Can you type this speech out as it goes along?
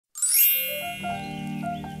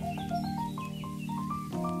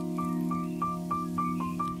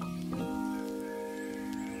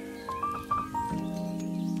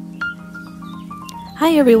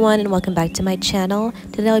Hi everyone and welcome back to my channel.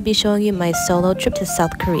 Today I'll be showing you my solo trip to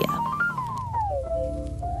South Korea.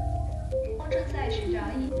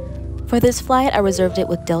 For this flight, I reserved it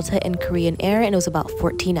with Delta and Korean Air and it was about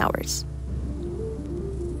 14 hours.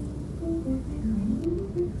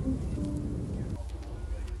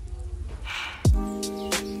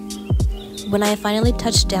 When I finally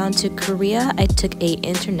touched down to Korea, I took an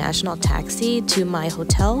international taxi to my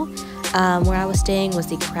hotel. Where I was staying was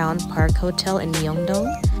the Crown Park Hotel in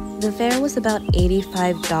Myeongdong. The fare was about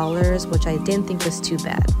 $85, which I didn't think was too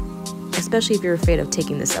bad, especially if you're afraid of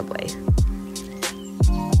taking the subway.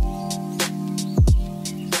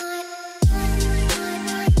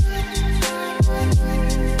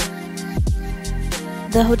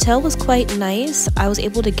 The hotel was quite nice. I was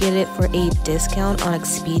able to get it for a discount on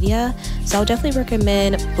Expedia, so I would definitely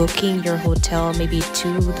recommend booking your hotel maybe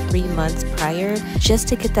 2-3 months prior just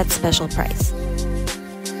to get that special price.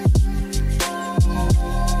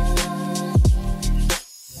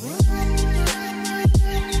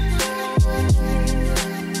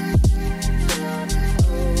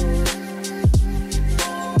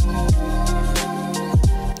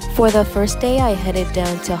 For the first day, I headed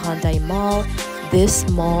down to Hongdae Mall. This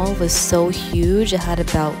mall was so huge, it had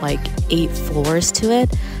about like 8 floors to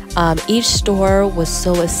it. Each store was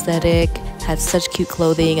so aesthetic, had such cute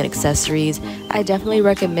clothing and accessories. I definitely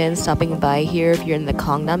recommend stopping by here if you're in the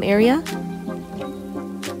Gangnam area.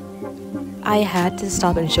 I had to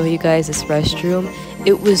stop and show you guys this restroom.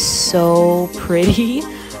 It was so pretty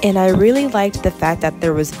and I really liked the fact that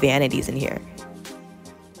there was vanities in here.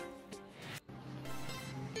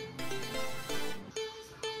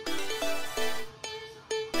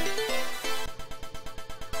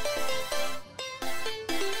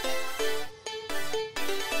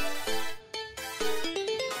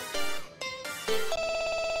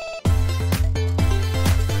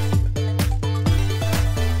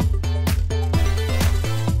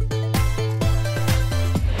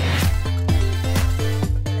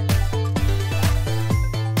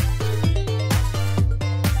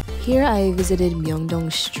 Here I visited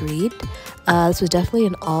Myeongdong Street. This was definitely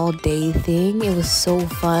an all-day thing. It was so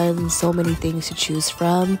fun, so many things to choose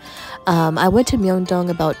from. I went to Myeongdong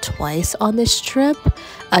about twice on this trip,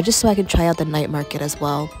 just so I can try out the night market as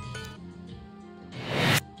well.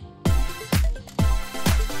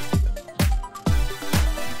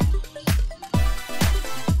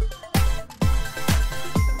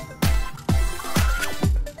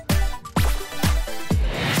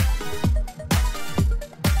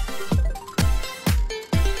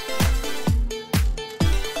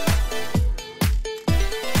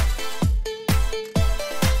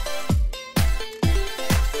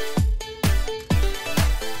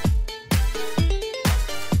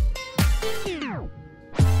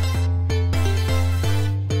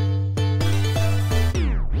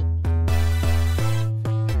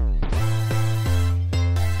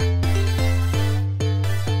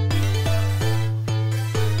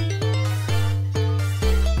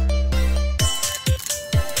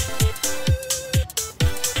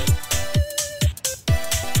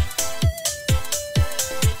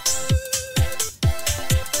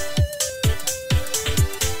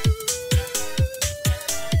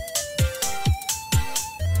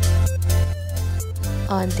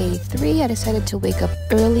 On day 3, I decided to wake up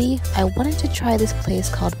early. I wanted to try this place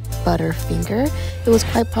called Butterfinger. It was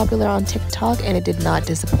quite popular on TikTok and it did not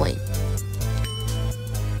disappoint.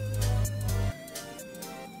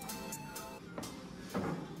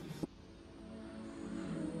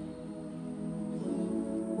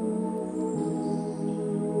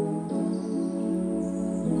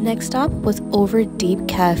 Next stop was Over Deep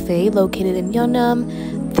Cafe, located in Yeonnam.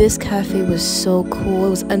 This cafe was so cool. It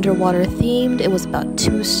was underwater themed. It was about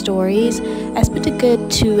 2 stories. I spent a good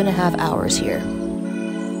 2.5 hours here.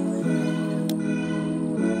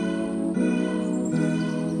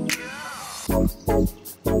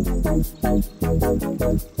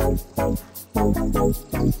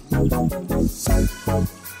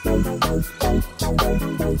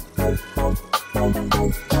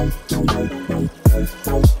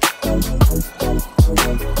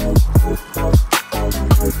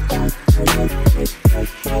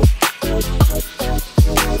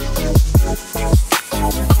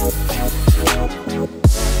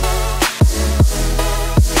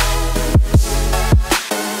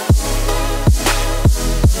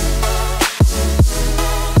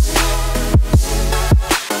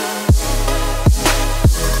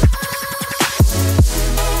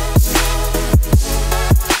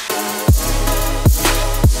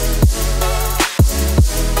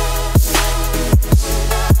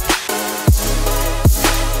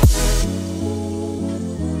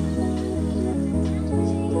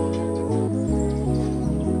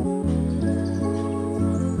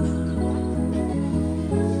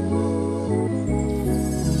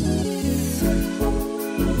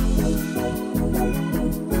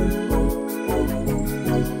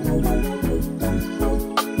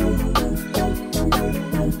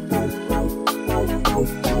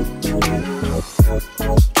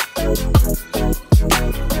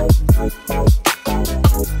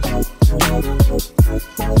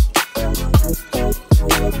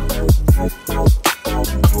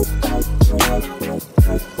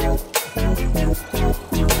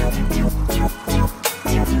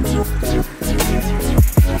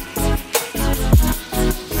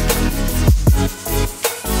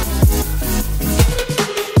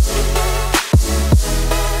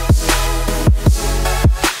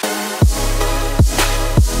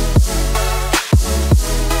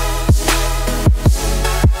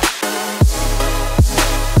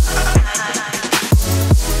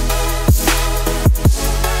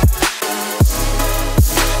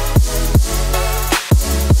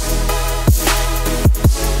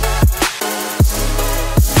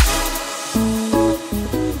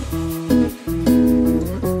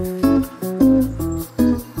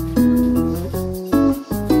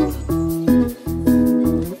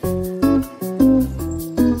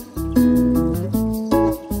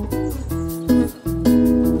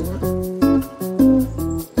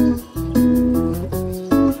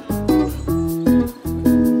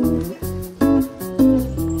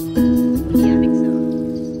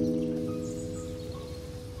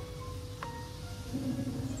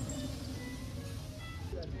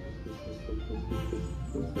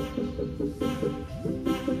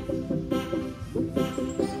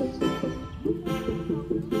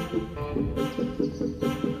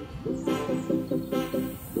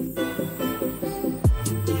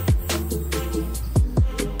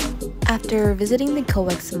 after visiting the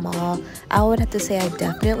Coex Mall, I would have to say I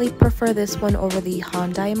definitely prefer this one over the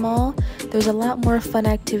Hongdae Mall. There's a lot more fun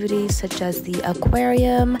activities such as the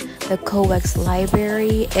aquarium, the Coex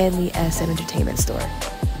library, and the SM entertainment store.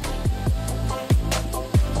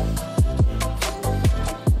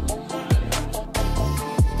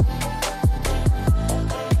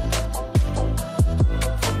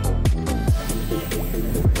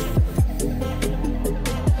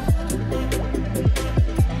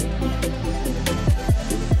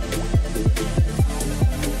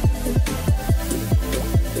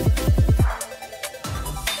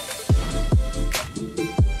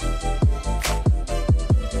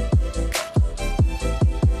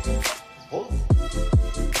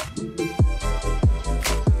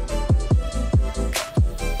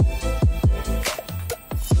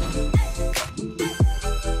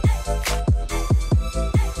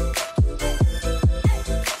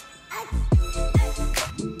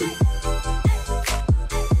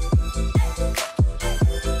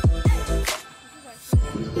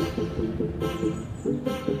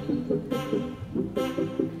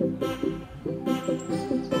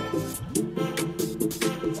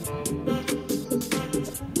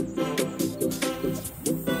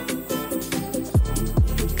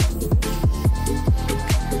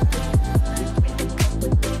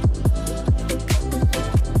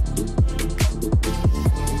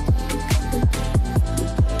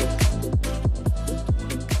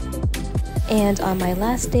 And on my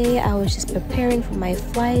last day, I was just preparing for my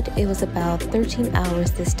flight. It was about 13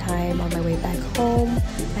 hours this time on my way back home.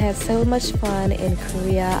 I had so much fun in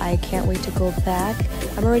Korea. I can't wait to go back.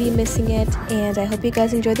 I'm already missing it, and I hope you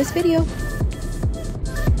guys enjoyed this video.